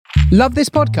Love this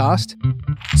podcast?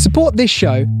 Support this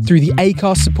show through the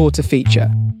Acast supporter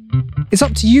feature. It's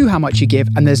up to you how much you give,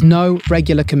 and there's no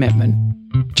regular commitment.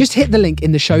 Just hit the link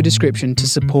in the show description to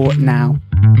support now.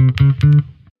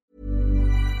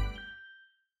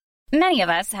 Many of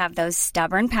us have those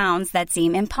stubborn pounds that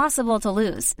seem impossible to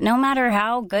lose, no matter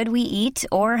how good we eat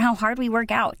or how hard we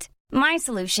work out. My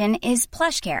solution is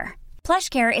PlushCare.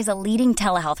 PlushCare is a leading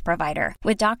telehealth provider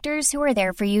with doctors who are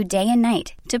there for you day and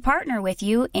night to partner with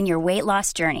you in your weight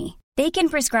loss journey. They can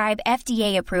prescribe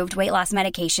FDA-approved weight loss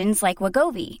medications like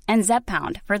Wegovy and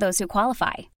Zepbound for those who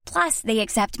qualify. Plus, they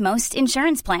accept most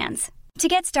insurance plans. To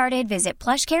get started, visit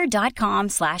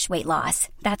plushcare.com/weightloss.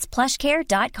 That's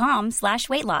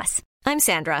plushcare.com/weightloss. I'm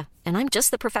Sandra, and I'm just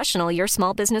the professional your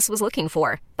small business was looking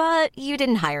for. But you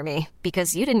didn't hire me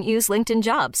because you didn't use LinkedIn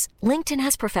Jobs. LinkedIn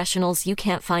has professionals you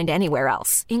can't find anywhere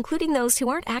else, including those who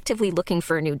aren't actively looking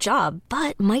for a new job,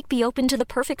 but might be open to the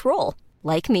perfect role,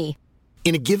 like me.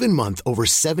 In a given month, over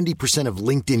 70% of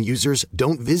LinkedIn users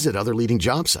don't visit other leading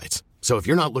job sites. So if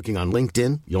you're not looking on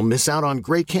LinkedIn, you'll miss out on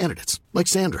great candidates like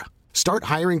Sandra. Start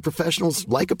hiring professionals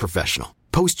like a professional.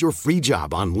 Post your free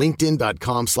job on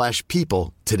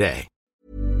linkedin.com/people today.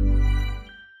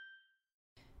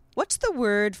 What's the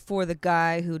word for the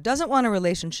guy who doesn't want a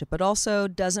relationship but also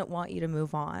doesn't want you to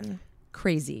move on?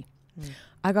 Crazy.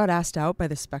 I got asked out by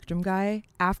the Spectrum guy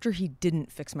after he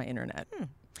didn't fix my internet.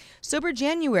 Sober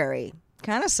January.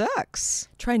 Kind of sucks.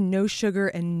 Try no sugar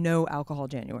and no alcohol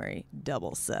January.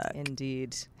 Double suck.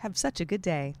 Indeed. Have such a good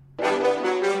day.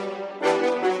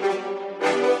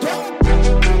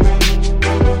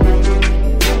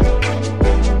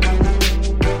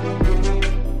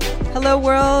 Hello,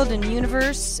 world and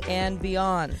universe and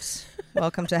beyond.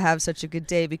 Welcome to Have Such a Good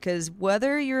Day, because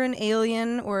whether you're an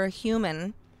alien or a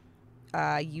human,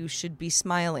 you should be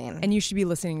smiling. And you should be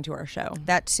listening to our show.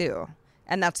 That too.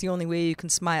 And that's the only way you can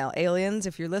smile. Aliens,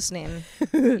 if you're listening,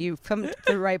 you've come to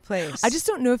the right place. I just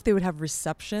don't know if they would have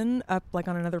reception up like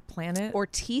on another planet. Or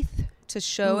teeth to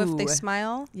show if they Ooh.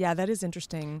 smile. Yeah, that is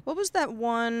interesting. What was that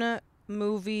one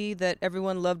movie that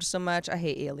everyone loved so much? I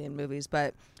hate alien movies,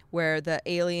 but where the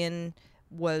alien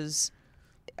was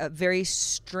a very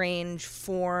strange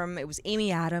form. It was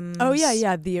Amy Adams. Oh,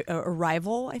 yeah. The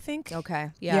Arrival, I think.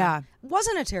 Okay. Yeah.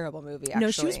 Wasn't a terrible movie, actually.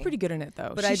 No, she was pretty good in it,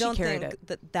 though. But she I don't carried think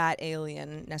it. that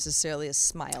alien necessarily is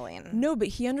smiling. No, but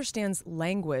he understands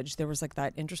language. There was like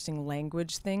that interesting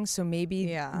language thing. So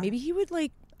maybe he would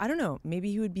like, I don't know,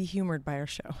 maybe he would be humored by our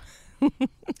show.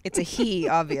 It's a he,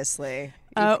 obviously.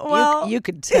 Well, you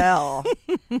could tell.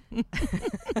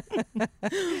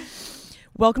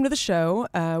 Welcome to the show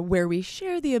where we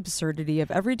share the absurdity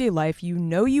of everyday life. You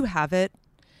know you have it,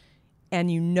 and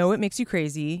you know it makes you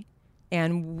crazy,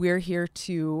 and we're here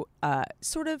to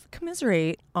sort of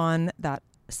commiserate on that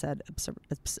said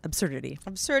absurdity.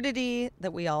 Absurdity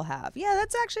that we all have. Yeah,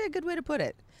 that's actually a good way to put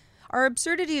it. Our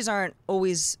absurdities aren't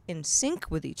always in sync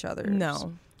with each other.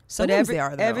 No. Sometimes they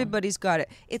are, though. Everybody's got it.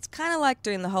 It's kind of like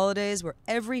during the holidays where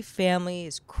every family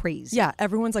is crazy. Yeah,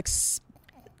 everyone's like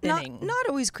spinning. Not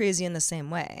always crazy in the same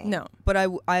way. No. But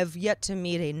I've yet to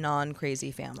meet a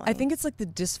non-crazy family. I think it's like the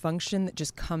dysfunction that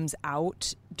just comes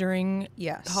out during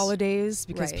holidays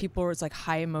because people are, it's like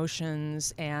high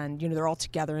emotions and, you know, they're all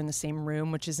together in the same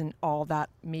room, which isn't all that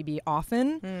maybe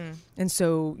often. And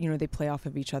so, you know, they play off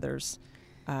of each other's,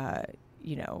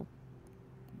 you know,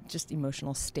 just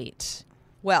emotional state.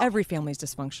 Well, every family's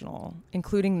dysfunctional,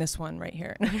 including this one right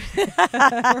here.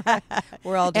 Right.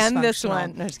 We're all dysfunctional. And this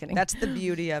one. No, just kidding. That's the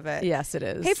beauty of it. Yes, it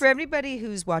is. Hey, for everybody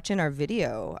who's watching our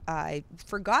video, I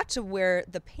forgot to wear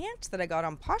the pants that I got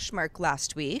on Poshmark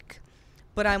last week,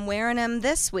 but I'm wearing them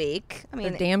this week. I mean,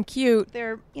 they're damn cute.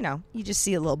 They're, you know, you just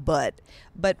see a little butt,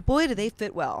 but boy, do they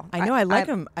fit well. I know. I like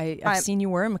them. I've seen you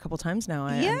wear them a couple times now.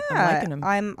 I'm liking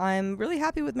them. I'm really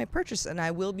happy with my purchase, and I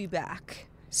will be back.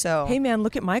 So hey, man,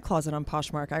 look at my closet on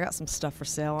Poshmark. I got some stuff for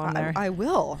sale on there. I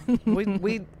will.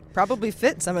 we probably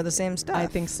fit some of the same stuff. I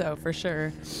think so, for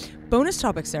sure. Bonus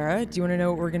topic, Sarah. Do you want to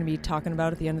know what we're going to be talking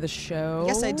about at the end of the show?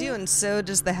 Yes, I do. And so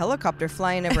does the helicopter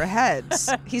flying over heads.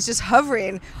 He's just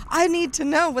hovering. I need to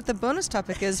know what the bonus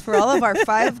topic is for all of our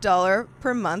 $5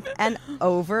 per month and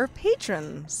over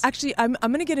patrons. Actually, I'm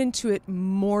going to get into it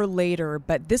more later,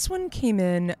 but this one came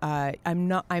in.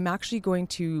 I'm actually going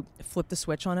to flip the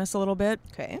switch on us a little bit.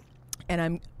 Okay. And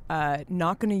I'm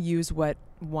not going to use what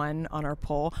won on our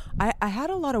poll. I had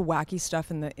a lot of wacky stuff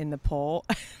in the poll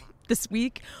this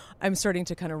week. I'm starting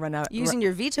to kind of run out. Using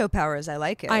your veto powers, I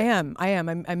like it. I am.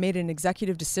 I made an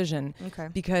executive decision. Okay.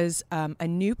 Because a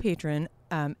new patron,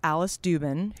 Alice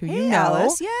Dubin, who Hey, you know.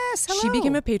 Alice. Yes, hello. She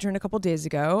became a patron a couple days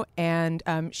ago, and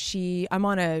I'm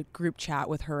on a group chat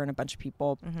with her and a bunch of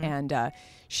people, and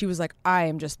she was like, I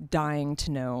am just dying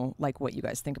to know like what you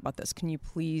guys think about this. Can you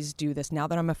please do this now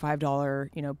that I'm a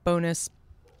 $5 bonus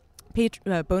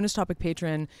topic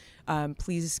patron?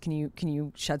 Please, can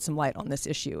you shed some light on this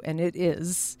issue? And it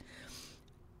is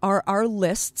our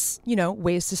lists,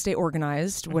 ways to stay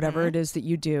organized, whatever it is that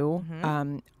you do.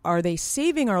 Are they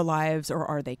saving our lives or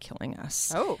are they killing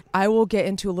us? Oh, I will get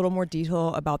into a little more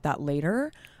detail about that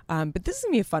later. But this is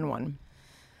gonna be a fun one.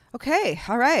 Okay.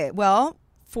 All right. Well,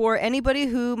 for anybody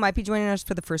who might be joining us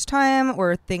for the first time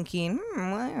or thinking,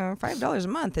 $5 a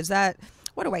month,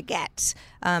 what do I get?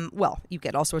 Well, you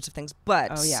get all sorts of things,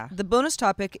 but the bonus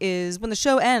topic is when the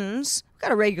show ends, we've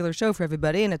got a regular show for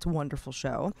everybody, and it's a wonderful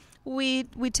show. We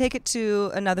take it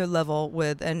to another level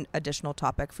with an additional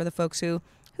topic for the folks who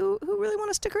really want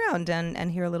to stick around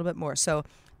and hear a little bit more. So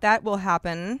that will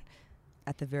happen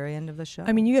at the very end of the show.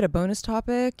 I mean, you get a bonus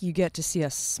topic. You get to see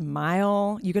us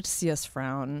smile. You get to see us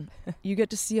frown. You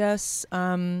get to see us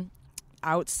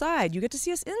outside. You get to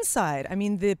see us inside. I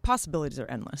mean, the possibilities are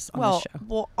endless on this show.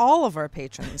 Well, all of our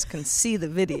patrons can see the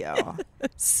video.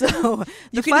 So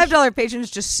the $5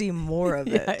 patrons just see more of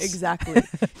it. Yeah, exactly.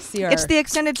 It's the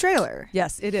extended trailer.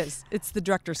 Yes, it is. It's the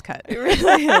director's cut. It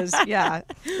really is. Yeah.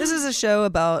 This is a show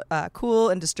about cool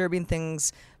and disturbing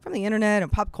things from the internet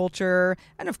and pop culture,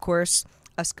 and of course,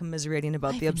 us commiserating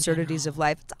about the absurdities of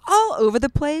life. It's all over the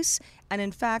place, and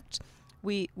in fact,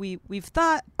 we've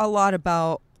thought a lot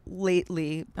about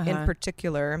lately, in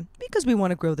particular, because we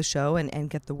want to grow the show and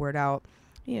get the word out.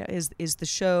 Is the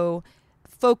show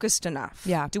focused enough?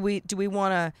 Yeah. Do we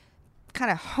want to kind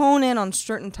of hone in on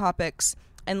certain topics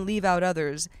and leave out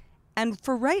others? And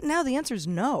for right now, the answer is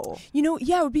no.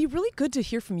 It would be really good to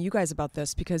hear from you guys about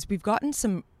this because we've gotten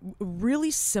some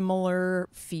really similar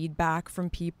feedback from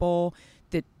people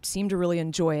that seem to really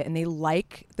enjoy it, and they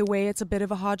like the way it's a bit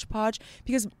of a hodgepodge,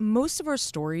 because most of our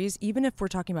stories, even if we're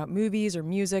talking about movies or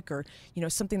music or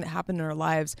something that happened in our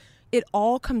lives, it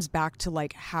all comes back to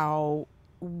like how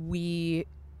we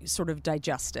sort of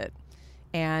digest it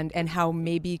and how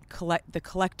maybe the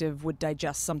collective would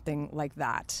digest something like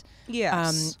that.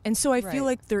 Yes. And so I feel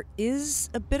like there is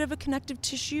a bit of a connective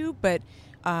tissue, but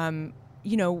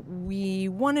we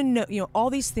want to know, all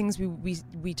these things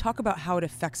we talk about how it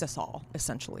affects us all,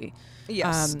 essentially.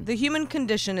 Yes. The human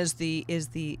condition is the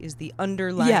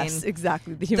underlying. Yes,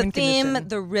 exactly. The human theme, condition.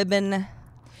 the ribbon,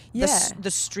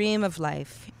 the stream of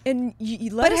life. And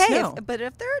you let us know. But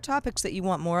if there are topics that you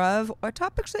want more of or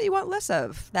topics that you want less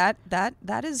of, that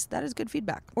is good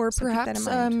feedback. Or so perhaps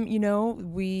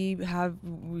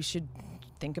we should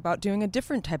think about doing a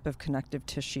different type of connective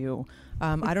tissue.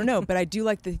 I don't know, but I do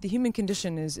like the human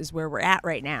condition is where we're at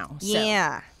right now. So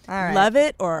yeah. All right. Love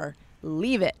it or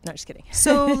leave it. No, just kidding.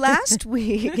 So last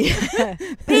week, beat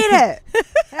it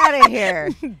out of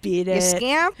here. Beat it. You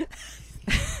scamp.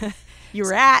 You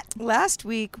rat. Last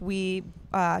week we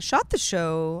shot the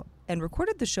show and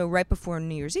recorded the show right before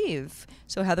New Year's Eve.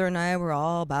 So Heather and I were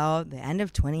all about the end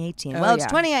of 2018. Well, it's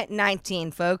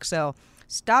 2019, folks, so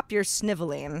stop your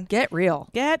sniveling. Get real.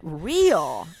 Get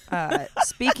real.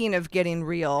 Speaking of getting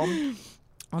real,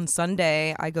 on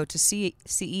Sunday I go to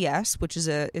CES, which is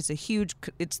a huge.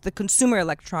 It's the Consumer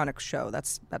Electronics Show.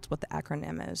 That's what the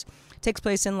acronym is. It takes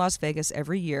place in Las Vegas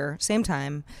every year, same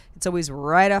time. It's always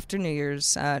right after New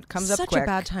Year's. It comes up quick. Such a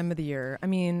bad time of the year. I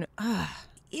mean,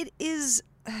 it is.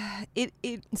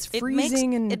 It's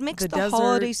freezing. It makes the desert.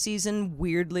 holiday season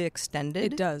weirdly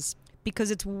extended. It does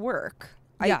because it's work.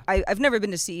 Yeah. I've never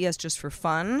been to CES just for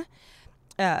fun,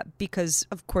 because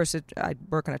of course I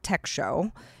work on a tech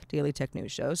show, daily tech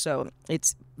news show, so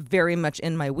it's very much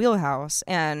in my wheelhouse.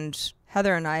 And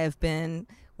Heather and I have been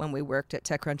when we worked at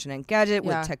TechCrunch and Engadget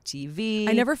with Tech TV.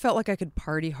 I never felt like I could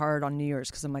party hard on New Year's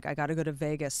because I'm like, I got to go to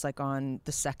Vegas like on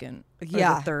the 2nd or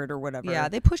the 3rd or whatever. Yeah,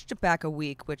 they pushed it back a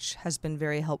week, which has been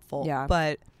very helpful. Yeah.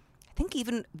 But I think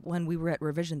even when we were at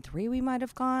Revision 3, we might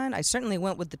have gone. I certainly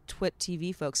went with the Twit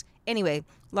TV folks. Anyway,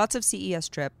 lots of CES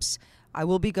trips. I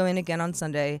will be going again on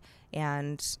Sunday,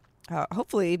 and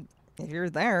hopefully, if you're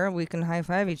there, we can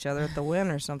high-five each other at the Wynn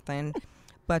or something.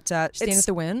 But staying at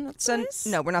the Wynn? Nice?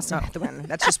 No, we're not staying at the Wynn.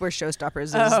 That's just where Showstoppers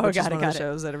is, which is one of the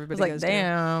shows that everybody goes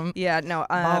damn. to. Yeah, no.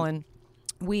 Ballin'.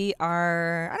 We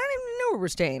are, I don't even know where we're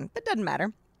staying. It doesn't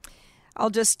matter.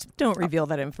 Don't reveal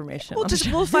that information.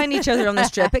 We'll find each other on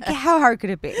this trip. How hard could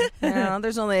it be?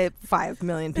 There's only 5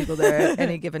 million people there at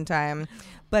any given time.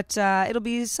 But it'll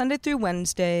be Sunday through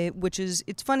Wednesday,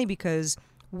 it's funny because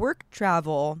work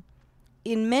travel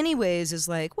in many ways is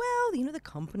like, well, the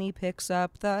company picks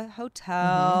up the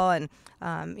hotel, and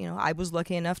I was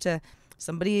lucky enough to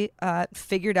somebody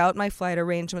figured out my flight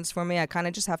arrangements for me. I kind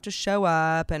of just have to show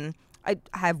up, and I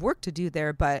have work to do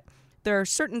there, but there are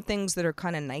certain things that are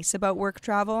kind of nice about work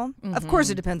travel. Of course,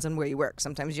 it depends on where you work.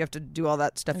 Sometimes you have to do all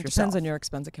that stuff yourself. Depends on your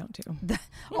expense account too.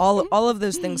 all of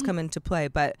those things come into play,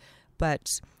 but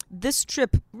this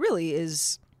trip really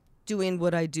is doing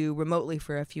what I do remotely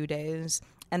for a few days,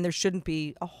 and there shouldn't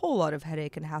be a whole lot of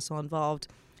headache and hassle involved.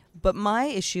 But my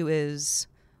issue is,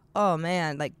 oh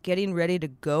man, like getting ready to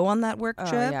go on that work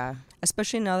trip,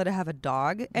 especially now that I have a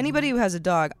dog. Anybody who has a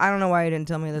dog, I don't know why you didn't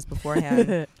tell me this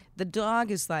beforehand. The dog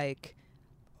is like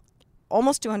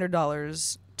almost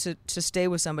 $200 to stay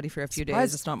with somebody for a few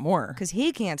days. It's not more. Because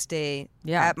he can't stay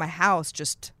at my house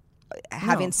just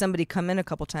having somebody come in a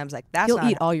couple times. Like that's He'll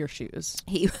eat all your shoes.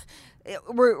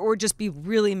 Or just be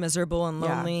really miserable and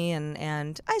lonely,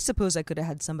 and I suppose I could have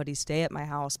had somebody stay at my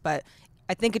house, but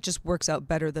I think it just works out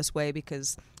better this way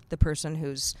because the person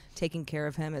who's taking care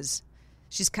of him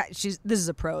she's this is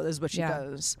a pro. This is what she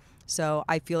does. So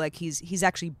I feel like he's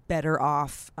actually better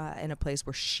off in a place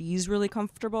where she's really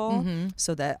comfortable.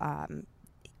 So that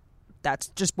that's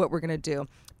just what we're gonna do.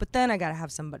 But then I gotta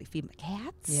have somebody feed my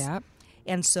cats. Yeah.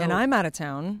 And I'm out of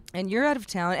town. And you're out of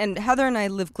town. And Heather and I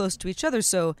live close to each other.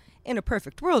 So in a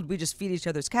perfect world, we just feed each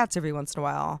other's cats every once in a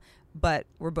while. But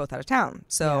we're both out of town.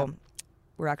 So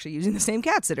we're actually using the same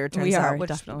cat sitter, it turns out, which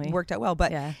definitely worked out well.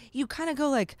 But you kind of go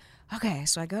like, okay,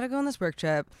 so I got to go on this work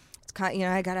trip. It's kind of,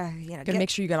 I got to make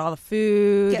sure you got all the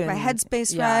food. Get my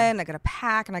headspace right. And I got to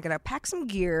pack. And I got to pack some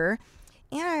gear.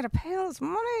 And I got to pay all this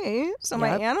money so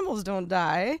my animals don't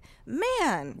die.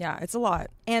 Man. Yeah, it's a lot.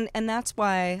 And that's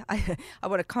why I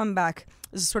want to come back.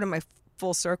 This is sort of my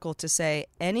full circle to say,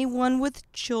 anyone with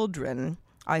children,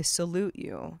 I salute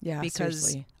you. Yeah, because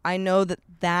seriously. I know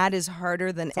that is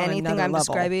harder than anything I'm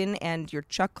describing, and you're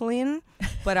chuckling,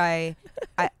 but I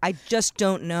just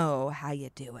don't know how you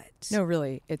do it. No,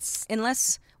 really. It's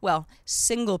unless, well,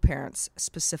 single parents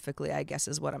specifically, I guess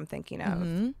is what I'm thinking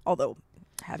of. Although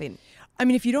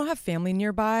if you don't have family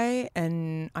nearby,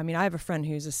 and I have a friend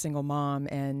who's a single mom,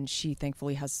 and she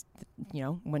thankfully has,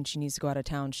 when she needs to go out of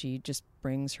town, she just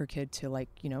brings her kid to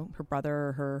her brother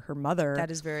or her mother.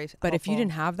 That is very But helpful. if you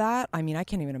didn't have that, I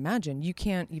can't even imagine. You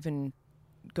can't even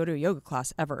go to a yoga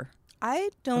class ever. I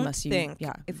don't think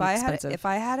if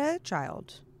I had a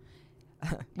child,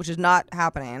 which is not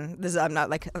happening. I'm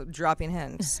not like dropping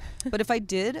hints. But if I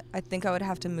did, I think I would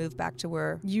have to move back to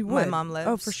where my mom lives.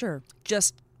 Oh, for sure.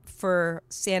 Just for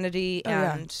sanity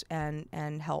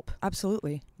and help.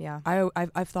 Absolutely. Yeah.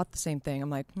 I've thought the same thing.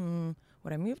 I'm like,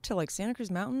 would I move to like Santa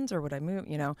Cruz Mountains, or would I move,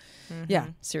 Yeah,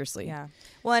 seriously. Yeah.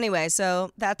 Well, anyway,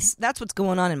 so that's what's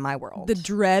going on in my world. The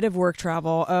dread of work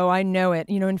travel. Oh, I know it.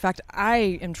 In fact,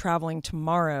 I am traveling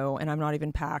tomorrow, and I'm not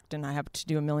even packed, and I have to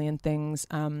do a million things.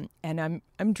 And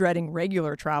I'm dreading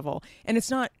regular travel. And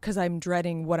it's not because I'm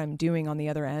dreading what I'm doing on the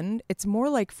other end. It's more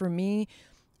like for me,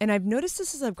 and I've noticed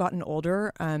this as I've gotten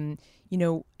older,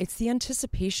 it's the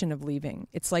anticipation of leaving.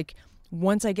 It's like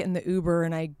once I get in the Uber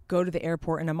and I go to the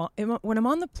airport, and when I'm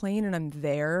on the plane and I'm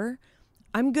there,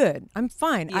 I'm good. I'm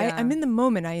fine. Yeah. I'm in the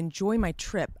moment. I enjoy my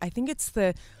trip. I think it's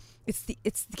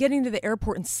getting to the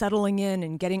airport and settling in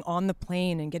and getting on the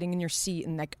plane and getting in your seat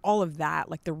and like all of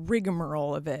that, like the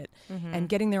rigmarole of it, and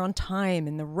getting there on time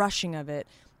and the rushing of it.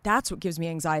 That's what gives me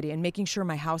anxiety, and making sure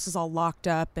my house is all locked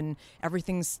up and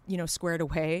everything's, squared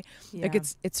away. Yeah. Like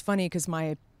it's funny because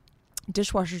my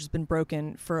dishwasher's been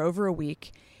broken for over a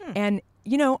week. And,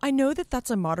 I know that that's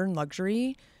a modern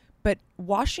luxury, but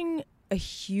washing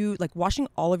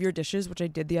all of your dishes, which I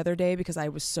did the other day because I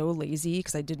was so lazy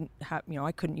because I didn't have,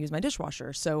 I couldn't use my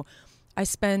dishwasher. So I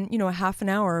spend, a half an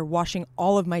hour washing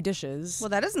all of my dishes. Well,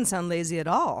 that doesn't sound lazy at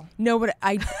all. No, but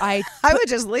I I would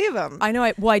just leave them. I know.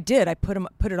 I did. I put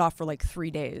it off for like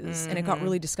 3 days, and it got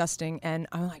really disgusting. And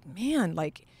I'm like, man,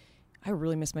 like I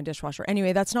really miss my dishwasher.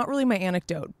 Anyway, that's not really my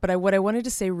anecdote. But what I wanted to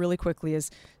say really quickly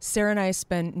is Sarah and I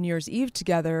spent New Year's Eve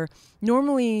together.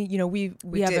 Normally,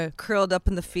 we have curled up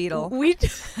in the fetal.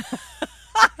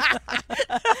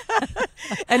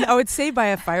 And I would say by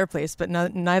a fireplace, but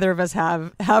neither of us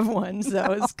have one,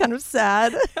 so it's kind of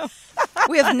sad.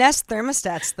 We have Nest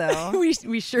thermostats, though.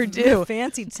 We sure do.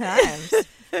 Fancy times.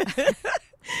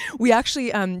 We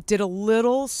actually did a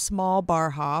little small bar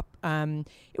hop.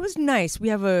 It was nice. We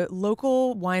have a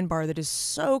local wine bar that is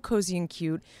so cozy and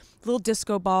cute. Little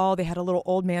disco ball. They had a little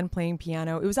old man playing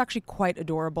piano. It was actually quite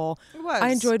adorable. It was. I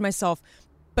enjoyed myself.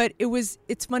 But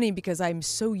it's funny because I'm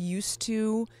so used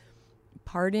to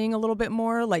partying a little bit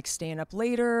more, like staying up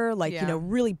later, like, you know,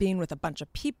 really being with a bunch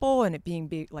of people and it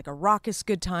being like a raucous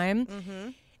good time.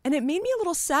 And it made me a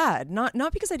little sad, not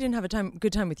because I didn't have a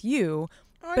good time with you,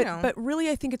 but really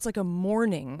I think it's like a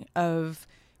mourning of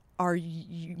our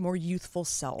more youthful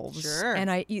selves. Sure.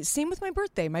 And same with my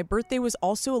birthday. My birthday was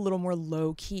also a little more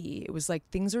low key. It was like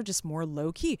things are just more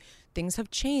low key. Things have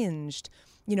changed,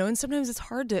 you know, and sometimes it's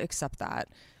hard to accept that.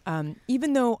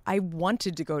 Even though I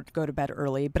wanted to go to bed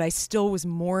early, but I still was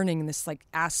mourning this like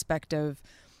aspect of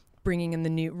ringing in the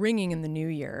new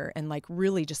year and like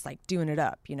really just like doing it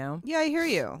up, you know? Yeah, I hear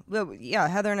you. Well, yeah,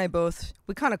 Heather and I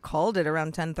we kind of called it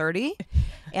around 10:30,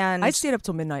 and I stayed up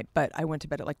till midnight, but I went to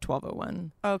bed at like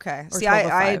 12:01. Okay. Or see,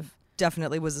 I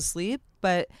definitely was asleep,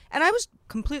 and I was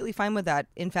completely fine with that.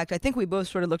 In fact, I think we both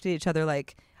sort of looked at each other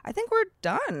like, I think we're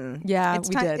done. Yeah, we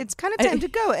did. It's kind of time to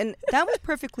go, and that was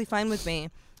perfectly fine with me.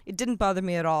 It didn't bother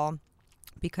me at all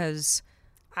because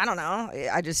I don't know.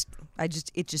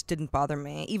 It just didn't bother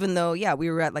me. Even though, yeah, we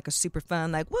were at like a super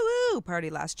fun, like, woo party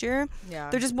last year. Yeah.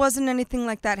 There just wasn't anything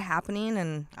like that happening,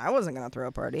 and I wasn't going to throw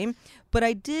a party. But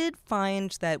I did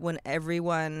find that when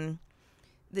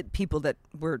the people that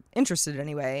were interested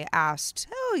anyway, asked,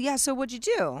 oh, yeah, so what'd you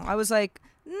do? I was like,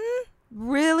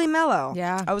 really mellow.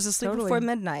 Yeah, I was asleep before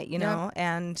midnight, you know,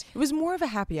 and it was more of a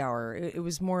happy hour. It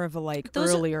was more of a like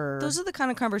earlier. Those are the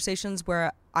kind of conversations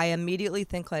where I immediately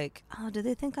think like, oh, do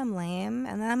they think I'm lame?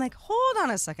 And then I'm like, hold on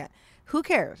a second. Who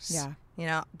cares? Yeah. You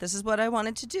know, this is what I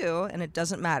wanted to do, and it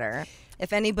doesn't matter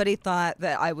if anybody thought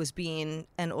that I was being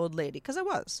an old lady, because I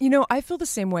was. You know, I feel the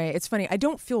same way. It's funny. I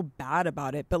don't feel bad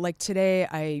about it, but like today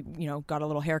I, you know, got a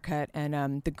little haircut,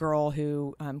 and the girl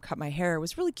who cut my hair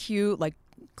was really cute, like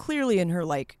clearly in her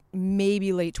like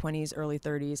maybe late 20s, early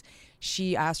 30s.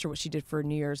 She asked her what she did for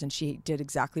New Year's, and she did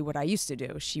exactly what I used to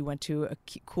do. She went to a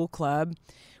cool club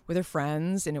with her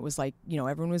friends, and it was like, you know,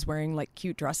 everyone was wearing like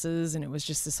cute dresses, and it was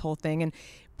just this whole thing. And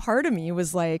part of me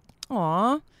was like,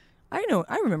 aw,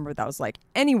 I remember what that was like.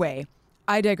 Anyway,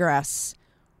 I digress.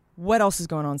 What else is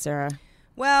going on, Sarah?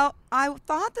 Well, I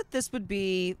thought that this would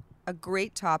be a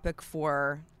great topic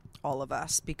for all of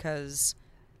us because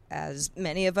as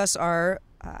many of us are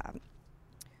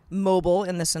mobile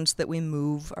in the sense that we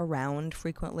move around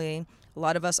frequently, a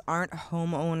lot of us aren't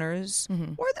homeowners,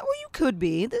 or you could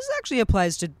be. This actually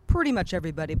applies to pretty much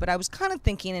everybody, but I was kind of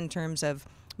thinking in terms of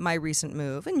my recent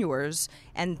move and yours,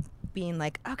 and being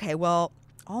like, okay, well,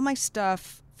 all my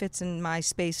stuff fits in my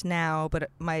space now, but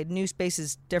my new space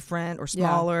is different or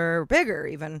smaller or bigger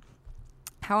even.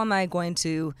 How am I going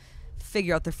to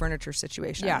figure out the furniture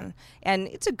situation? Yeah. And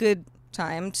it's a good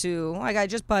time to, like, I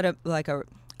just bought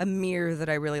a mirror that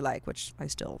I really like, which I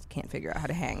still can't figure out how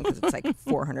to hang because it's like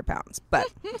 400 pounds. But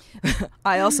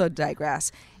I also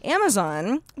digress.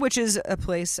 Amazon, which is a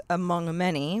place among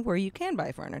many where you can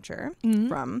buy furniture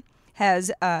from,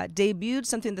 has debuted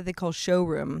something that they call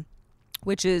Showroom,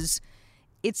 which is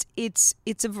it's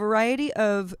a variety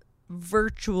of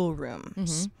virtual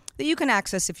rooms that you can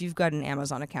access if you've got an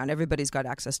Amazon account. Everybody's got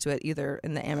access to it, either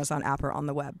in the Amazon app or on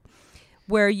the web,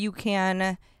 where you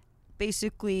can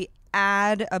basically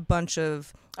add a bunch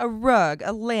of a rug,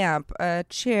 a lamp, a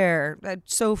chair, a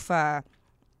sofa,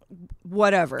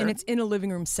 whatever. And it's in a living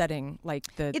room setting, like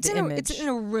it's image. in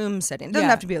a room setting. It doesn't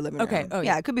have to be a living room. Okay. Oh,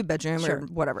 yeah, it could be a bedroom or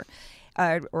whatever,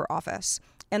 or office.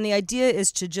 And the idea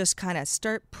is to just kind of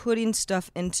start putting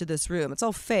stuff into this room. It's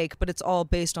all fake, but it's all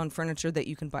based on furniture that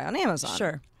you can buy on Amazon.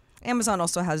 Sure. Amazon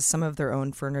also has some of their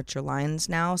own furniture lines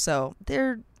now, so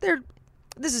this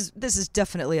is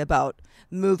definitely about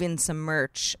moving some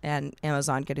merch and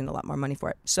Amazon getting a lot more money for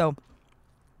it. So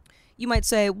you might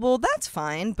say, well, that's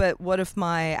fine, but what if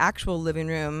my actual living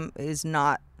room is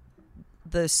not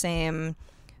the same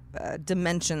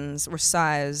dimensions or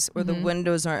size, or the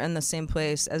windows aren't in the same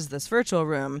place as this virtual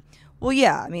room? Well,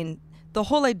 yeah, I mean, the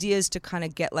whole idea is to kind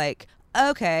of get like,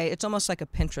 okay, it's almost like a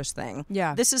Pinterest thing.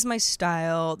 Yeah. This is my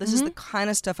style. This is the kind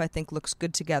of stuff I think looks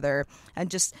good together, and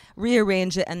just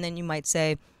rearrange it. And then you might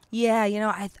say, yeah, you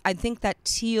know, I think that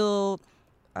teal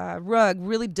rug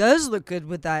really does look good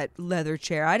with that leather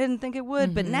chair. I didn't think it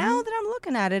would, but now that I'm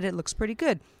looking at it, it looks pretty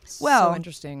good. Well, so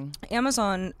interesting.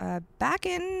 Amazon, back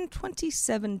in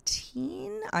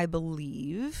 2017, I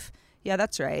believe. Yeah,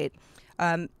 that's right.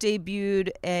 Debuted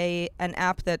an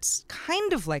app that's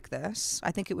kind of like this.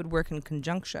 I think it would work in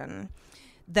conjunction.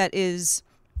 It's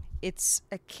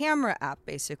a camera app,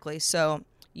 basically. So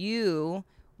you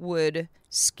would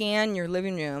scan your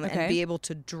living room and be able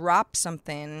to drop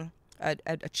something,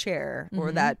 a chair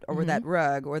or that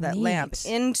rug or that lamp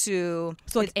into,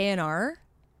 so like A&R,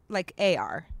 like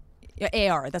AR.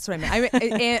 Yeah, AR. That's what I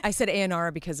meant. I said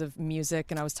A&R because of music,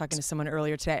 and I was talking to someone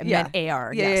earlier today. I meant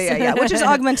AR. Yeah. Which is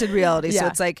augmented reality. So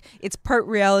it's like it's part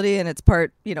reality and it's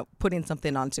part putting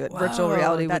something onto it. Whoa, Virtual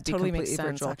reality would be totally completely makes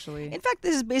sense, virtual. actually. In fact,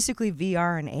 this is basically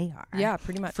VR and AR. Yeah,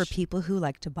 pretty much for people who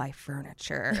like to buy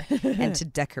furniture and to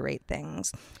decorate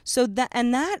things. So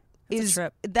that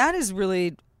is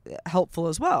really helpful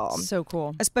as well. So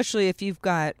cool, especially if you've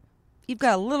got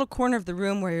a little corner of the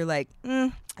room where you're like,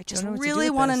 I just really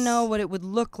want to know what it would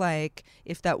look like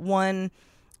if that one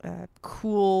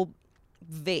cool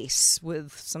vase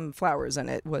with some flowers in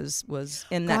it was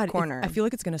in that corner. I feel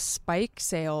like it's going to spike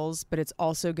sales, but it's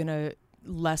also going to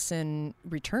lessen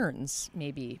returns.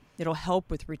 Maybe it'll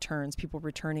help with returns, people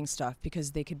returning stuff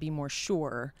because they could be more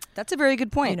sure. That's a very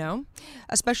good point.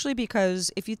 Especially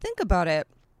because if you think about it,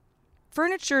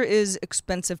 furniture is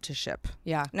expensive to ship.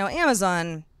 Yeah. Now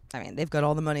Amazon, they've got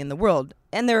all the money in the world.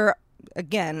 And there are,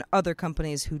 again, other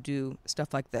companies who do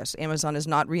stuff like this. Amazon is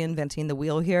not reinventing the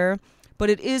wheel here, but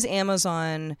it is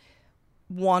Amazon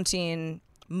wanting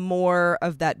more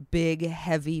of that big,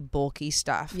 heavy, bulky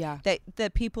stuff. Yeah.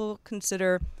 That people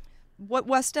consider what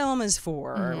West Elm is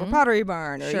for, or Pottery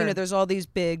Barn, or, there's all these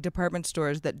big department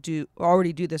stores that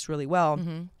already do this really well.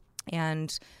 Mm-hmm.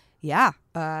 And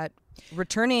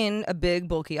returning a big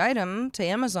bulky item to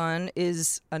Amazon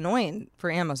is annoying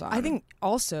for Amazon. I think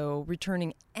also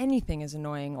returning anything is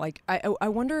annoying. Like I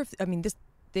wonder if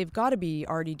they've got to be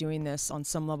already doing this on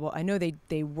some level. I know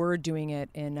they were doing it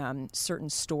in certain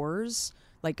stores,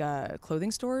 like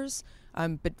clothing stores,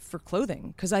 but for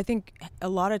clothing, because I think a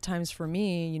lot of times for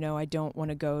me, I don't want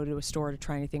to go to a store to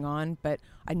try anything on, but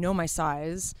I know my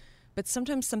size. But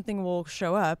sometimes something will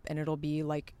show up and it'll be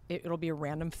a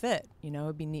random fit.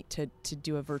 It'd be neat to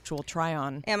do a virtual try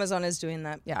on. Amazon is doing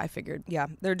that. Yeah, I figured. Yeah,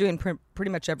 they're doing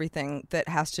pretty much everything that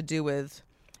has to do with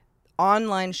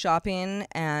online shopping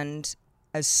and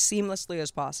as seamlessly as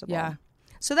possible. Yeah.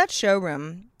 So that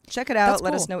showroom, check it out. That's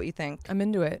Let cool. us know what you think. I'm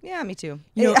into it. Yeah, me too.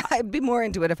 You know, I'd be more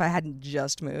into it if I hadn't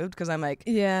just moved, because I'm like,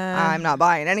 yeah, I'm not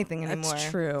buying anything anymore. That's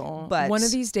true. But one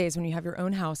of these days when you have your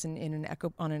own house on an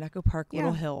Echo Park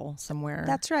little hill somewhere.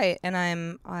 That's right. And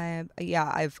I've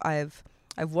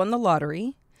won the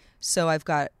lottery, so I've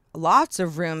got lots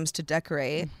of rooms to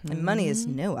decorate, and money is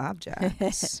no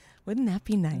object. Wouldn't that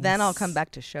be nice? Then I'll come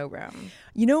back to showroom.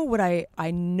 You know what?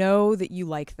 I know that you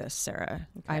like this, Sarah.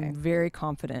 Okay. I'm very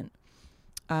confident.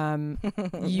 We'll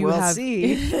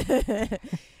see.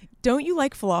 Don't you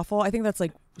like falafel? I think that's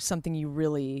like something you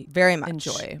really very much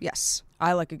enjoy. Yes,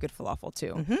 I like a good falafel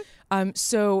too. Mm-hmm.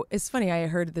 So it's funny. I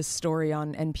heard this story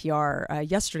on NPR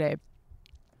yesterday.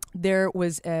 There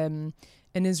was an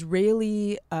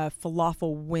Israeli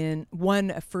falafel won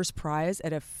a first prize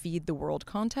at a Feed the World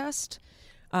contest.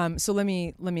 So let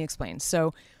me explain.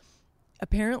 So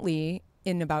apparently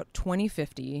in about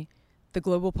 2050, the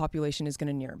global population is going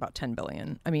to near about 10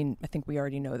 billion. I think we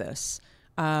already know this.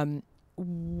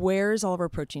 Where's all of our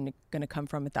protein going to come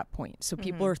from at that point? So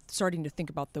people are starting to think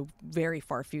about the very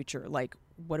far future, like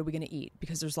what are we going to eat?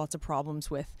 Because there's lots of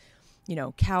problems with,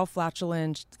 cow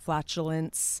flatulence,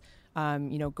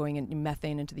 going in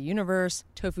methane into the universe.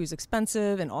 Tofu's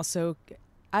expensive, and also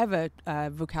I have a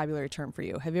vocabulary term for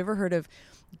you. Have you ever heard of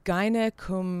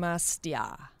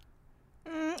gynecomastia?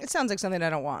 It sounds like something I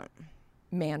don't want.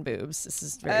 Man boobs. This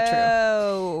is very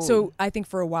true. So I think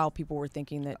for a while people were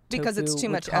thinking that because it's too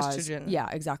much estrogen. Yeah,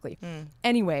 exactly.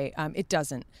 Anyway, it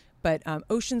doesn't. But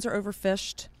oceans are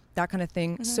overfished, that kind of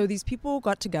thing. So these people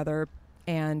got together,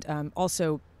 and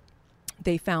also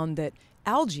they found that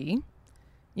algae,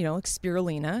 like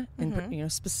spirulina,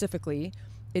 specifically,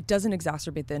 it doesn't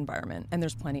exacerbate the environment, and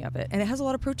there's plenty of it. And it has a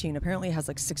lot of protein. Apparently it has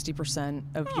like 60%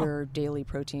 of your daily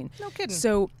protein. No kidding.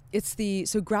 So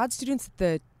grad students at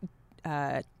the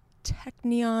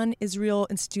Technion Israel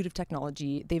Institute of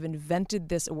Technology, they've invented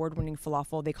this award-winning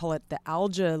falafel. They call it the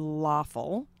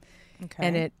Algalafel. Okay.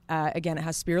 And it again, it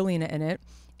has spirulina in it,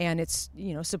 and it's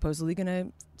supposedly going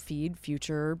to feed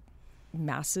future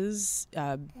masses,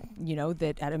 that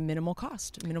at a minimal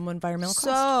environmental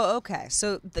cost.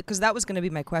 So because that was going to be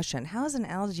my question. How is an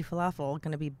algae falafel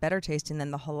going to be better tasting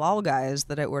than the halal guys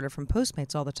that I order from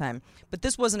Postmates all the time? But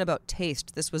this wasn't about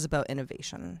taste. This was about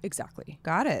innovation. Exactly.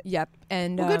 Got it. Yep.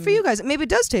 And well, good for you guys. Maybe it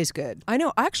does taste good. I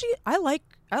know. Actually, I like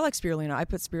spirulina. I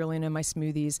put spirulina in my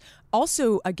smoothies.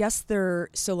 Also, I guess the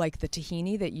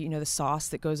tahini that the sauce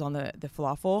that goes on the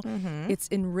falafel, it's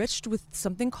enriched with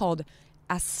something called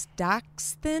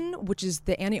astaxanthin, which is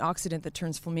the antioxidant that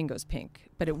turns flamingos pink,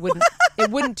 but it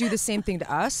wouldn't do the same thing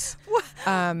to us.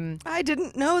 I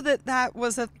didn't know that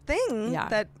was a thing. Yeah.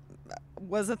 That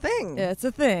was a thing. It's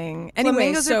a thing. Anyway,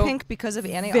 Flamingos so are pink because of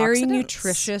antioxidants. Very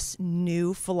nutritious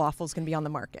new falafel is going to be on the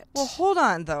market. Well, hold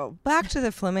on, though. Back to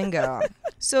the flamingo.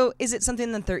 So is it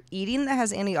something that they're eating that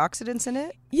has antioxidants in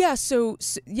it? Yeah, so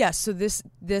this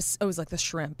is like the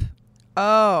shrimp.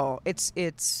 Oh, I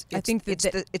think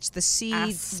it's the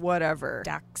seed, whatever.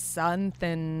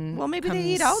 Daxanthin. Well, maybe they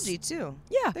eat algae too.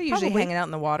 Yeah, they're usually hanging out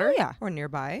in the water. Yeah, or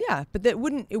nearby. Yeah, but it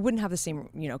wouldn't have the same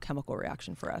chemical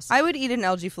reaction for us. I would eat an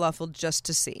algae falafel just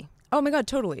to see. Oh my God,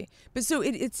 totally. But so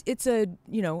it's a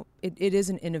it is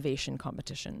an innovation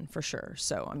competition for sure.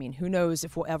 So I mean, who knows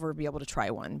if we'll ever be able to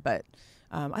try one, but.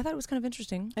 I thought it was kind of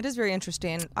interesting. It is very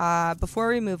interesting. Before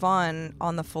we move on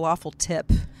the falafel tip,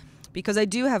 because I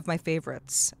do have my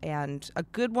favorites, and a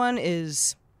good one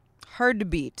is hard to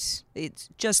beat. It's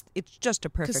just a perfect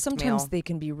meal. Because sometimes they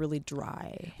can be really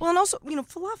dry. Well, and also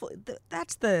falafel.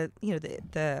 That's the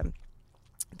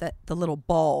little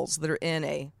balls that are in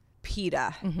a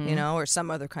pita, or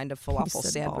some other kind of falafel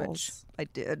sandwich. Balls. I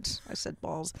did. I said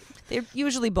balls. They're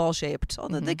usually ball-shaped,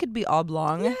 although they could be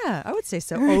oblong. Yeah, I would say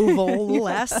so.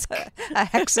 Oval-esque. A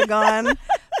hexagon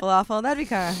falafel. That'd be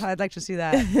kind of, I'd like to see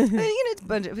that.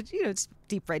 It's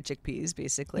deep-fried chickpeas,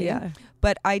 basically. Yeah.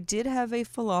 But I did have a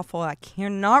falafel. I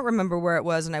cannot remember where it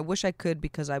was, and I wish I could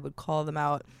because I would call them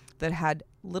out, that had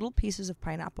little pieces of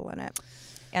pineapple in it.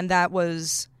 And that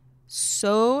was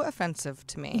so offensive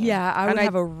to me. Yeah, I would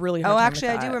have a really hard time actually,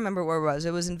 with that. I do remember where it was.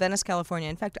 It was in Venice, California.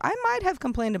 In fact, I might have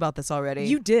complained about this already.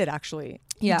 You did, actually.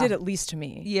 Yeah. You did at least to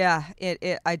me. Yeah,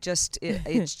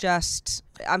 it's just,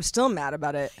 I'm still mad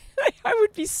about it. I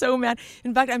would be so mad.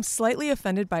 In fact, I'm slightly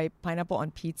offended by pineapple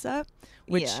on pizza.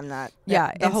 Which, I'm not.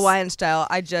 Yeah, the Hawaiian style.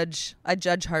 I judge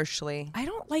harshly. I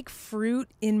don't like fruit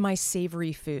in my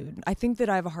savory food. I think that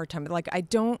I have a hard time. Like, I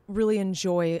don't really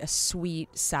enjoy a sweet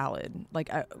salad.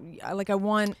 I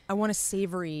want a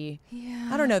savory. Yeah.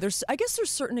 I don't know. I guess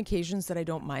there's certain occasions that I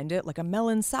don't mind it, like a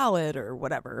melon salad or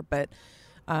whatever. But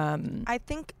I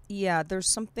think there's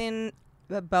something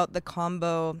about the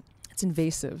combo. It's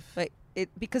invasive.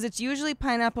 Because it's usually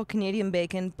pineapple, Canadian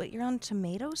bacon, but you're on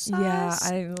tomato sauce.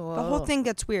 Yeah, the whole thing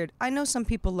gets weird. I know some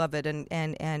people love it,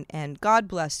 and God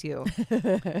bless you.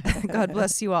 God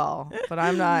bless you all. But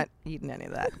I'm not eating any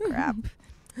of that crap.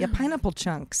 Yeah, pineapple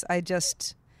chunks. At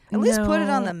least put it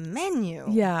on the menu.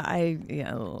 Yeah,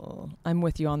 I'm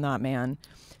with you on that, man.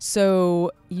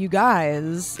 So you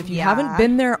guys, if you haven't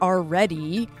been there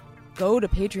already, go to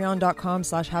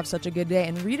patreon.com/havesuchagoodday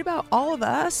and read about all of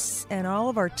us and all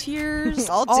of our tiers.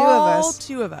 All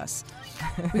two of us.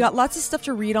 We got lots of stuff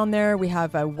to read on there. We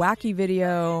have a wacky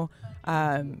video.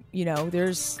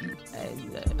 There's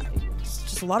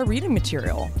just a lot of reading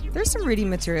material. There's some reading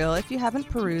material. If you haven't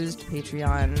perused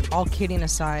Patreon, all kidding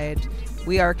aside,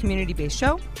 we are a community-based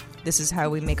show. This is how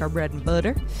we make our bread and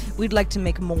butter. We'd like to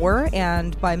make more,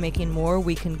 and by making more,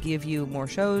 we can give you more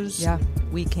shows. Yeah.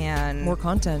 We can... More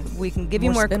content. We can give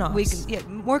you more... spin-offs.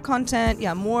 More content.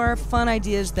 Yeah, more fun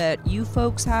ideas that you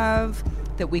folks have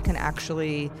that we can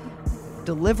actually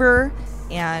deliver,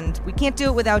 and we can't do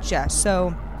it without you.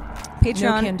 So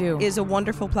Patreon is a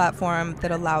wonderful platform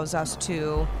that allows us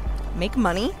to make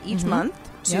money each month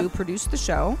to produce the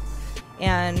show.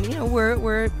 And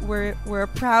we're a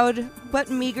proud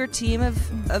but meager team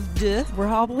of duh. We're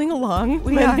hobbling along.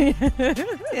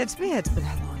 It's been a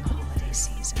long holiday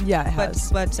season. Yeah, it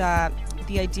has. But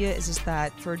the idea is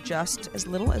that for just as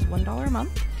little as $1 a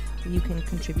month, you can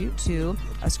contribute to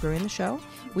us growing the show.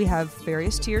 We have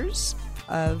various tiers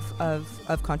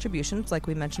of contributions, like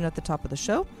we mentioned at the top of the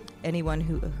show. Anyone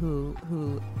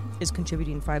who is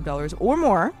contributing $5 or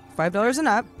more, $5 and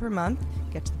up per month,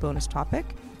 gets the bonus topic.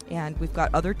 And we've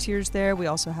got other tiers there. We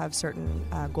also have certain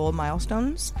goal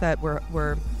milestones that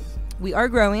we are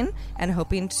growing and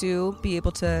hoping to be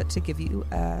able to give you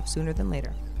sooner than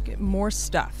later. Get more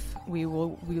stuff. We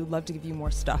would love to give you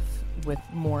more stuff with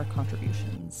more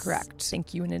contributions. Correct.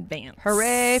 Thank you in advance.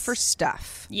 Hooray for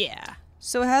stuff. Yeah.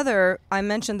 So Heather, I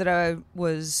mentioned that I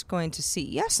was going to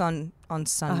CES on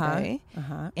Sunday.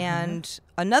 And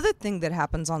another thing that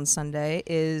happens on Sunday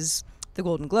is the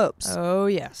Golden Globes. Oh,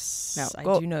 yes. Now, I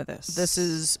do know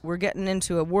this. We're getting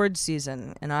into awards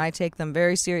season, and I take them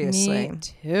very seriously. Me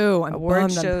too. I'm Award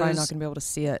bummed shows, I'm probably not going to be able to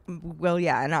see it. Well,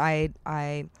 yeah, and I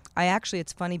actually,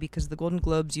 it's funny because the Golden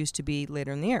Globes used to be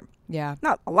later in the year. Yeah.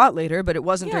 Not a lot later, but it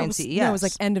wasn't during CES. No, it was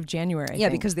like end of January, I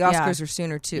think. Because the Oscars are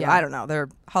sooner, too. Yeah. I don't know.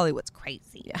 Hollywood's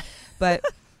crazy. Yeah. But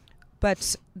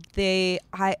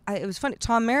it was funny.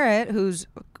 Tom Merritt, who's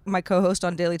my co-host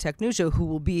on Daily Tech News Show, who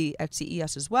will be at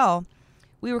CES as well,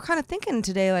 we were kind of thinking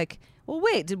today, like, well,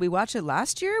 wait, did we watch it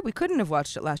last year? We couldn't have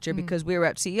watched it last year because we were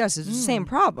at CES. It's the same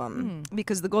problem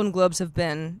because the Golden Globes have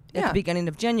been at the beginning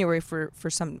of January for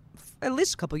at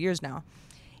least a couple years now.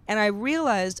 And I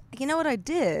realized, you know what I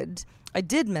did? I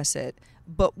did miss it.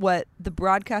 But what the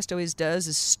broadcast always does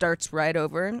is starts right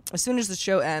over. As soon as the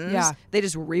show ends, they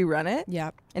just rerun it.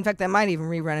 Yeah. In fact, they might even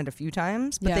rerun it a few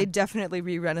times, but they definitely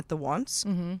rerun it the once.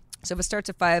 Mm-hmm. So if it starts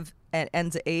at 5 and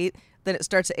ends at 8, then it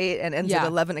starts at 8 and ends at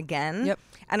 11 again. Yep.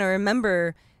 And I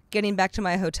remember getting back to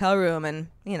my hotel room and,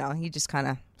 you know, you just kind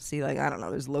of see, like, I don't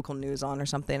know, there's local news on or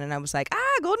something. And I was like,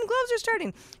 Golden Globes are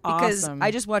starting. Because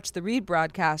I just watched the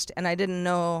rebroadcast and I didn't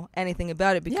know anything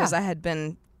about it because I had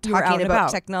been talking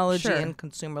about technology and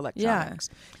consumer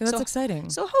electronics. Yeah, that's exciting.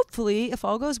 So hopefully, if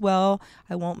all goes well,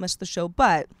 I won't miss the show.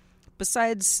 But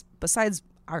besides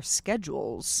our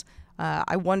schedules,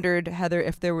 I wondered, Heather,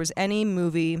 if there was any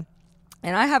movie,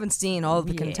 and I haven't seen all of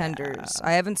the contenders.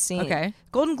 I haven't seen. Okay.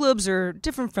 Golden Globes are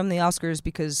different from the Oscars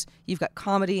because you've got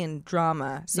comedy and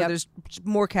drama. So there's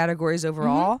more categories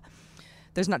overall. Mm-hmm.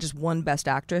 There's not just one Best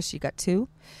Actress. You got 2,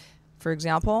 for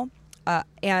example.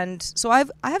 And so I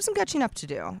have some catching up to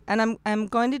do, and I'm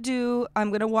going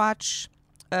to watch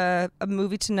a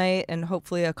movie tonight and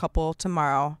hopefully a couple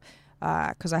tomorrow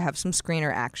because I have some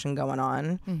screener action going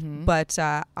on. Mm-hmm. But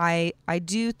I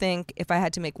do think if I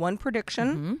had to make one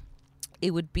prediction,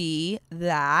 it would be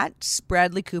that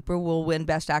Bradley Cooper will win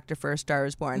Best Actor for A Star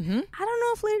Is Born. Mm-hmm. I don't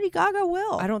know if Lady Gaga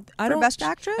will. I don't for Best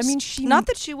Actress. I mean, not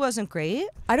that she wasn't great.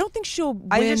 I don't think she'll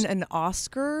win an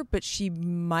Oscar, but she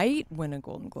might win a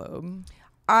Golden Globe.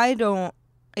 I don't.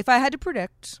 If I had to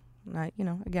predict,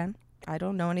 again, I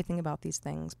don't know anything about these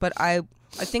things, but I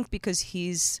think because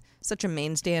he's such a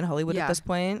mainstay in Hollywood at this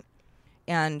point,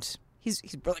 and he's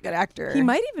a really good actor. He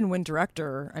might even win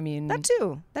director. I mean, that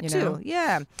too.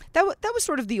 Yeah. That was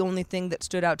sort of the only thing that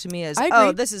stood out to me as,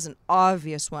 this is an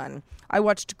obvious one. I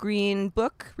watched Green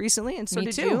Book recently, and so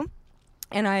did you.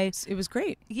 And it was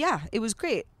great. Yeah, it was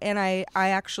great. And I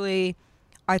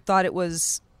thought it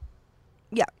was,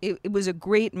 it was a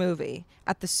great movie.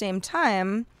 At the same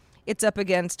time, it's up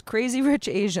against Crazy Rich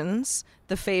Asians,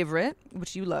 The Favorite,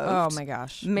 which you loved. Oh my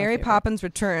gosh. Mary Poppins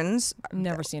Returns.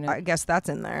 Never seen it. I guess that's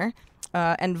in there.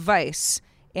 And Vice.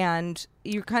 And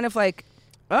you're kind of like,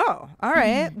 oh, all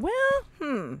right. Well,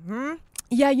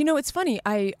 Yeah, it's funny.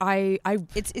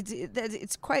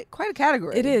 It's quite a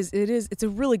category. It is. It's a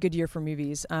really good year for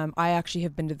movies. I actually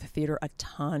have been to the theater a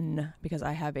ton because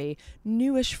I have a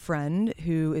newish friend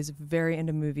who is very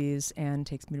into movies and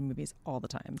takes me to movies all the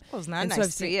time. Well, it's not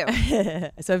nice for you.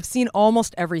 So I've seen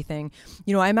almost everything.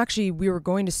 We were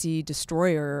going to see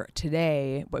Destroyer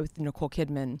today with Nicole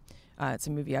Kidman. It's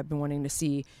a movie I've been wanting to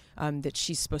see that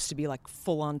she's supposed to be like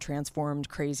full on transformed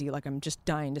crazy. Like I'm just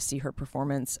dying to see her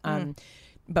performance.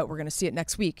 But we're going to see it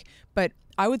next week. But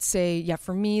I would say,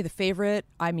 for me, The Favorite,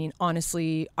 I mean,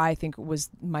 honestly, I think it was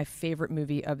my favorite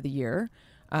movie of the year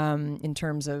in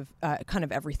terms of kind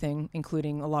of everything,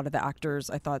 including a lot of the actors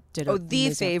I thought did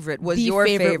The Favorite was your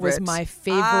favorite. The Favorite was my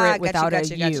favorite without a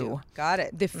U. Got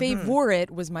it. The Favorite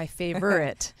was my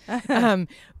favorite.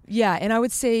 Yeah, and I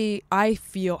would say I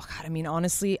feel, God, I mean,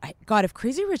 honestly, if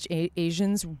Crazy Rich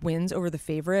Asians wins over The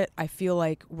Favorite, I feel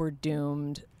like we're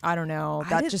doomed. I don't know.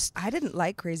 I didn't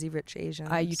like Crazy Rich Asians.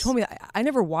 You told me that. I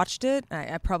never watched it.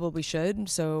 I probably should,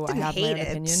 so I have my own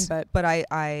opinion. But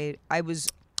I was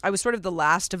sort of the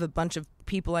last of a bunch of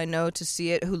people I know to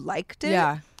see it who liked it.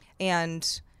 Yeah,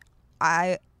 and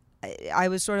I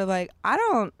was sort of like, I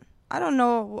don't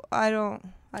know.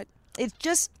 It's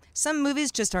just. Some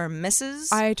movies just are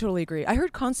misses. I totally agree. I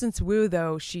heard Constance Wu,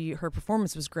 though, her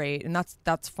performance was great, and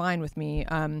that's fine with me.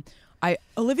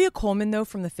 Olivia Colman, though,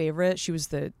 from The Favorite, she was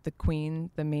the queen,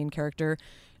 the main character.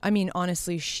 I mean,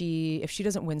 honestly, if she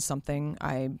doesn't win something,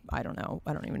 I don't know.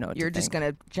 I don't even know what You're to just think.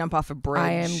 going to jump off a bridge.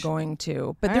 I am going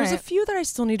to. But there's a few that I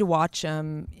still need to watch,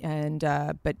 but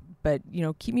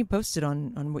keep me posted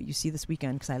on what you see this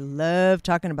weekend, because I love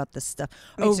talking about this stuff.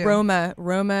 Me too.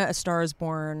 Roma, A Star Is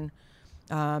Born.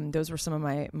 Those were some of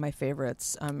my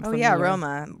favorites.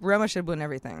 Roma should win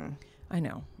everything. I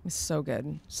know. It's so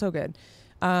good. So good.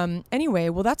 Anyway,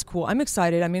 well, that's cool. I'm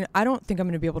excited. I mean, I don't think I'm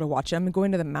going to be able to watch it. I'm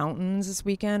going to the mountains this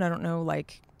weekend. I don't know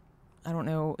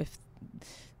if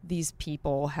these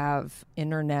people have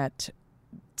internet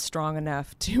strong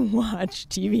enough to watch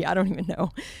TV. I don't even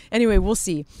know. Anyway, we'll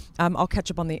see. I'll catch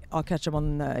up on the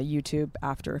YouTube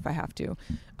after if I have to.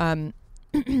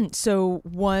 So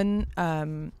one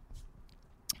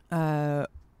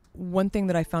thing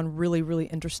that I found really, really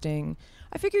interesting,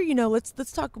 I figure,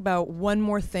 let's talk about one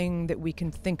more thing that we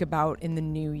can think about in the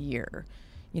new year.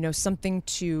 Something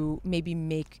to maybe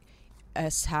make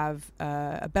us have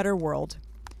a better world.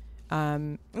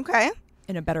 Okay.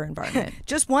 In a better environment.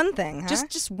 Just one thing, huh?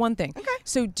 Just one thing. Okay.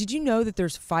 So did you know that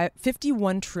there's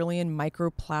 51 trillion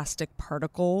microplastic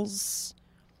particles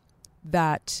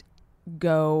that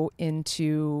go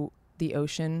into the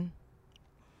ocean?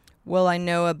 Well, I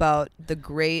know about the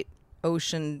great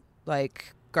ocean,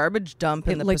 like, garbage dump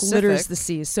in the like Pacific. litters the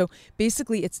seas. So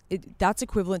basically that's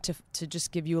equivalent to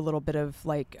just give you a little bit of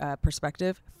like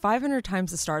perspective, 500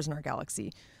 times the stars in our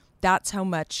galaxy. That's how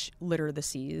much litter the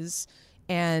seas.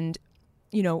 And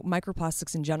you know,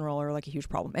 microplastics in general are like a huge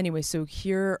problem. Anyway, so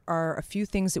here are a few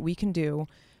things that we can do,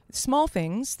 small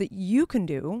things that you can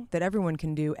do, that everyone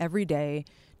can do every day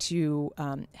to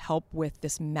help with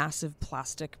this massive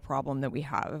plastic problem that we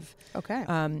have. Okay.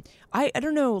 I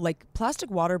don't know, like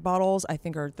plastic water bottles I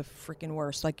think are the freaking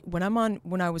worst. Like when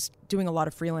I was doing a lot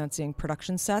of freelancing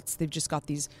production sets, they've just got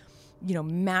these, you know,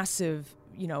 massive,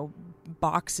 you know,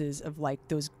 boxes of like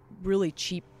those really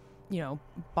cheap, you know,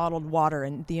 bottled water,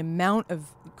 and the amount of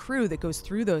crew that goes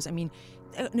through those. I mean,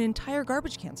 an entire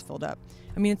garbage can's filled up.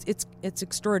 I mean, it's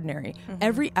extraordinary. Mm-hmm.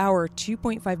 Every hour,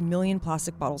 2.5 million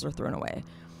plastic bottles are thrown away.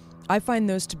 I find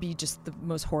those to be just the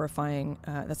most horrifying.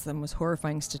 That's the most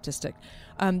horrifying statistic.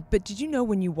 But did you know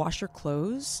when you wash your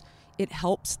clothes, it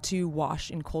helps to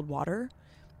wash in cold water?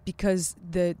 Because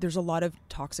there's a lot of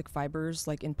toxic fibers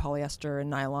like in polyester and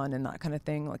nylon and that kind of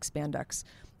thing, like spandex.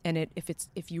 And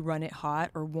if you run it hot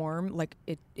or warm, like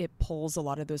it pulls a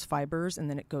lot of those fibers and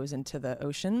then it goes into the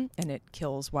ocean and it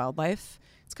kills wildlife.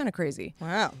 It's kind of crazy.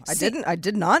 Wow. I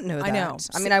did not know that. I know.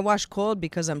 I mean, I wash cold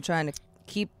because I'm trying to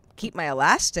keep my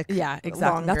elastic. Yeah,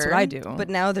 exactly. Longer, that's what I do. But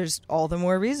now there's all the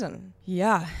more reason.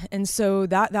 Yeah. And so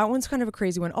that one's kind of a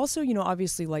crazy one. Also, you know,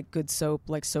 obviously like good soap,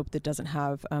 like soap that doesn't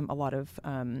have a lot of,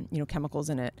 you know,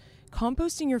 chemicals in it.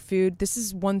 Composting your food. This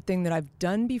is one thing that I've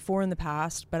done before in the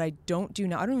past, but I don't do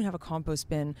now. I don't even have a compost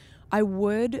bin. I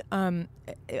would, I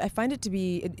find it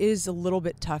is a little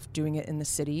bit tough doing it in the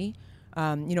city.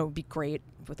 You know, it'd be great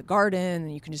with a garden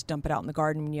and you can just dump it out in the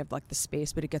garden when you have like the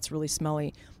space, but it gets really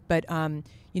smelly. But,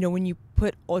 you know, when you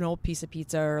put an old piece of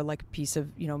pizza or like a piece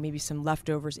of, you know, maybe some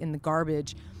leftovers in the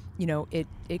garbage, you know, it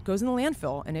goes in the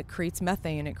landfill and it creates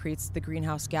methane. It creates the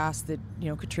greenhouse gas that, you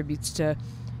know, contributes to,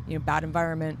 you know, bad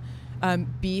environment.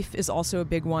 Beef is also a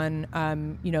big one.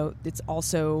 You know, it's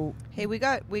also... Hey, we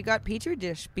got Petri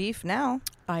dish beef now.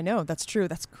 I know, that's true.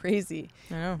 That's crazy.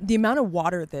 I know. The amount of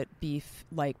water that beef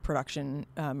like production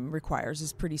requires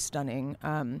is pretty stunning.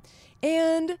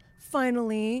 And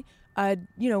finally,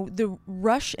 you know, the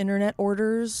rush internet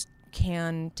orders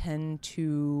can tend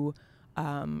to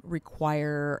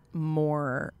require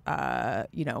more,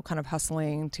 you know, kind of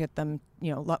hustling to get them,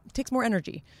 you know, takes more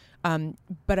energy.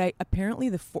 But apparently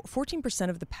the 14%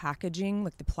 of the packaging,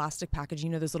 like the plastic packaging,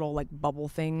 you know, those little like bubble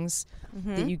things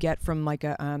that you get from like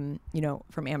a, you know,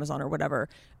 from Amazon or whatever,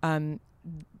 14%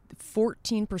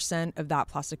 of that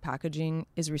plastic packaging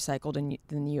is recycled in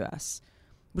the U.S.,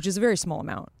 which is a very small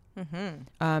amount.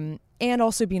 Mm-hmm. And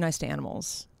also be nice to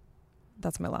animals.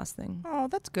 That's my last thing. Oh,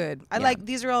 that's good.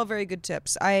 These are all very good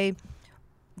tips. The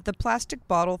plastic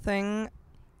bottle thing,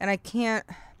 and I can't...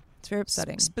 It's very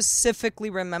upsetting.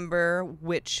 Specifically remember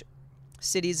which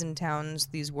cities and towns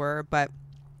these were, but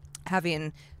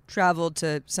having traveled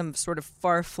to some sort of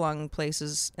far-flung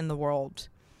places in the world,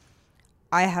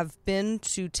 I have been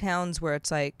to towns where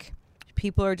it's like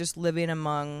people are just living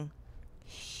among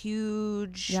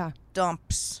huge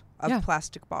dumps of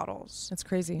plastic bottles. That's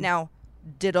crazy. Now,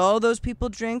 did all those people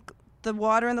drink the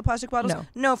water in the plastic bottles? No.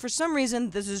 No, for some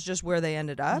reason, this is just where they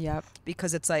ended up. Yep.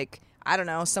 Because it's like... I don't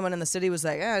know, someone in the city was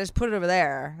like, just put it over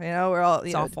there. You know, we're all,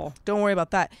 it's awful. Don't worry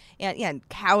about that. And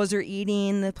cows are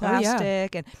eating the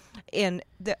plastic.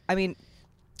 I mean,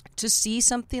 to see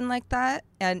something like that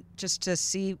and just to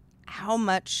see how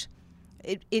much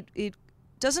it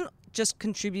doesn't just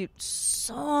contribute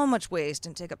so much waste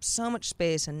and take up so much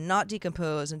space and not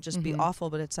decompose and just be awful.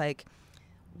 But it's like,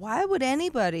 why would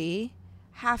anybody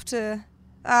have to...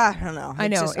 I don't know. I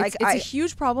know. It's a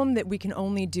huge problem that we can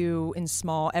only do in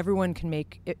small. Everyone can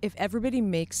make... If everybody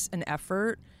makes an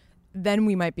effort, then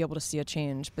we might be able to see a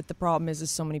change. But the problem is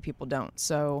so many people don't.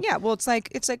 So yeah, well, it's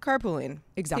like carpooling.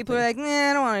 Exactly. People are like,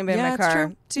 I don't want anybody in my car.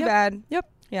 True. Too bad. Yep.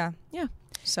 Yeah. Yeah.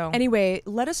 So anyway,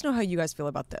 let us know how you guys feel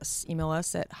about this. Email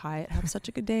us at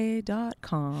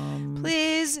hi@havesuchagoodday.com.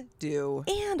 Please do.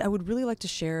 And I would really like to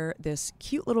share this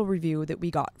cute little review that we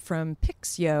got from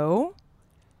Pixio.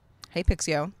 Hey,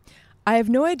 Pixio. I have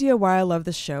no idea why I love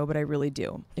this show, but I really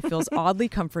do. It feels oddly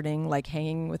comforting, like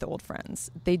hanging with old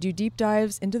friends. They do deep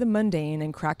dives into the mundane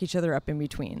and crack each other up in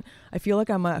between. I feel like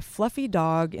I'm a fluffy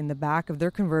dog in the back of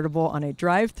their convertible on a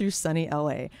drive through sunny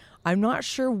LA. I'm not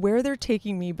sure where they're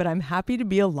taking me, but I'm happy to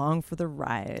be along for the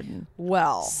ride.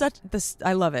 Well,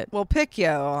 I love it. Well,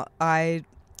 Picchio,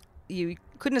 you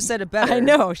couldn't have said it better. I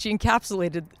know. She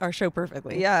encapsulated our show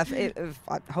perfectly. Yeah.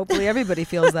 Hopefully everybody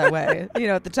feels that way.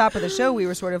 At the top of the show, we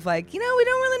were sort of like, we don't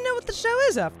really know what the show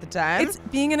is half the time. It's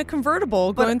being in a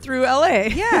convertible going through LA.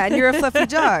 Yeah, and you're a fluffy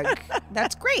dog.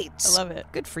 That's great. I love it.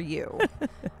 Good for you.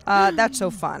 That's so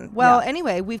fun. Well,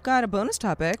 anyway, we've got a bonus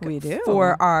topic. We do.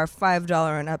 For our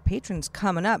 $5 and up patrons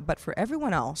coming up. But for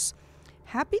everyone else,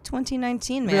 happy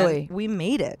 2019, man. Really. We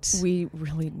made it. We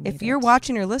really made it. If you're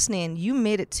watching or listening, you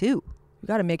made it too. We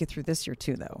got to make it through this year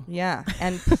too, though. Yeah.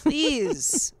 And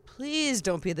please, please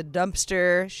don't be the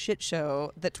dumpster shit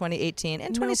show that 2018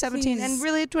 and 2017 and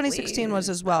really 2016 was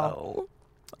as well. No.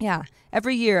 Yeah.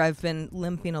 Every year I've been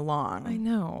limping along. I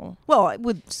know. Well,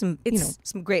 with some,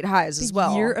 some great highs as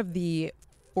well. Year of the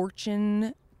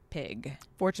fortune pig.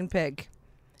 Fortune pig.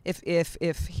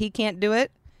 If he can't do it,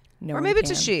 no, or maybe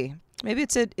it's a she. Maybe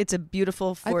it's a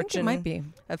beautiful fortune. I think it might be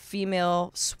a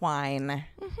female swine.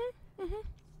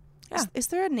 Yeah. Is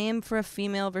there a name for a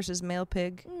female versus male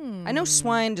pig? I know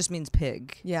swine just means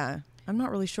pig. Yeah. I'm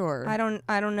not really sure. I don't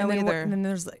know either. And then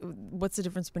there's what's the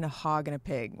difference between a hog and a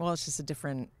pig? Well, it's just a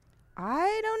different.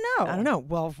 I don't know.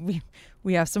 Well,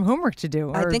 we have some homework to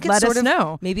do. I think let it's sort us of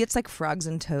know. Maybe it's like frogs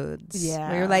and toads. Yeah.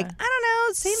 Where you're like, I don't know,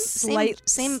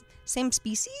 same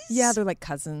species. Yeah, they're like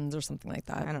cousins or something like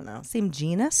that. I don't know. Same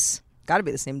genus. Got to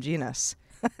be the same genus.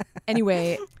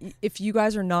 Anyway, if you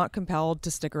guys are not compelled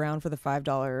to stick around for the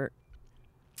 $5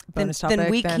 bonus topic,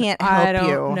 then we can't help I don't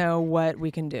you. know what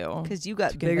we can do because you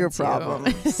got bigger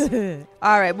problems.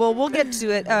 All right, well, we'll get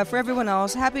to it. For everyone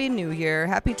else, Happy New Year,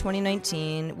 Happy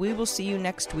 2019. We will see you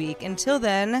next week. Until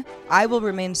then, I will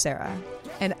remain Sarah,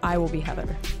 and I will be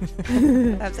Heather.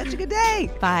 Have such a good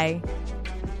day. Bye.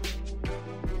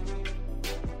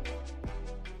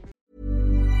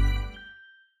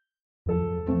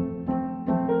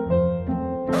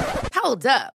 Hold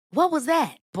up. What was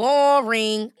that?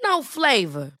 Boring. No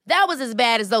flavor. That was as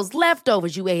bad as those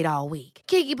leftovers you ate all week.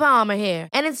 Keke Palmer here,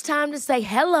 and it's time to say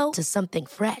hello to something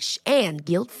fresh and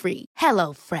guilt-free.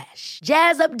 Hello Fresh.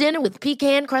 Jazz up dinner with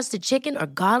pecan-crusted chicken or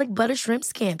garlic butter shrimp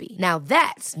scampi. Now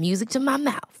that's music to my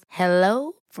mouth.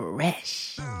 Hello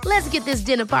Fresh. Let's get this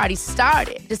dinner party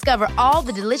started. Discover all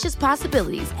the delicious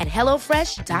possibilities at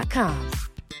HelloFresh.com.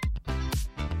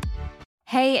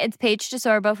 Hey, it's Paige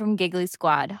DeSorbo from Giggly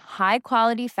Squad. High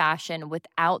quality fashion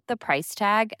without the price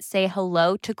tag. Say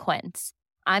hello to Quince.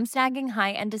 I'm snagging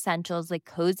high-end essentials like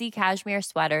cozy cashmere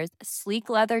sweaters, sleek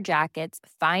leather jackets,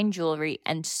 fine jewelry,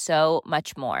 and so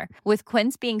much more. With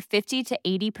Quince being 50 to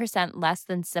 80% less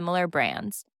than similar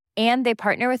brands. And they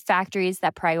partner with factories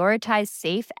that prioritize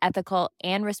safe, ethical,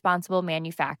 and responsible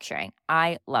manufacturing.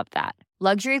 I love that.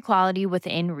 Luxury quality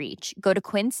within reach. Go to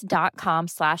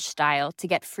quince.com/style to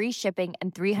get free shipping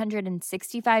and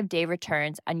 365-day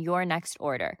returns on your next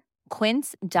order.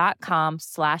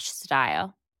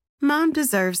 Quince.com/style. Mom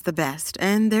deserves the best,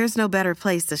 and there's no better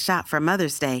place to shop for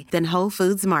Mother's Day than Whole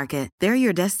Foods Market. They're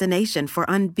your destination for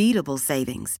unbeatable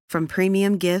savings, from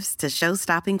premium gifts to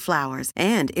show-stopping flowers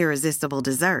and irresistible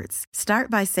desserts. Start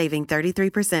by saving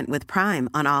 33% with Prime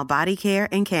on all body care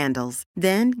and candles.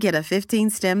 Then get a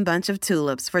 15-stem bunch of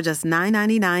tulips for just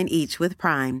 $9.99 each with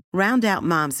Prime. Round out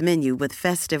Mom's menu with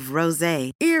festive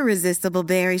rosé, irresistible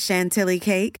berry chantilly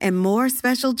cake, and more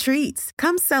special treats.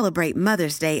 Come celebrate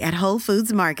Mother's Day at Whole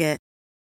Foods Market.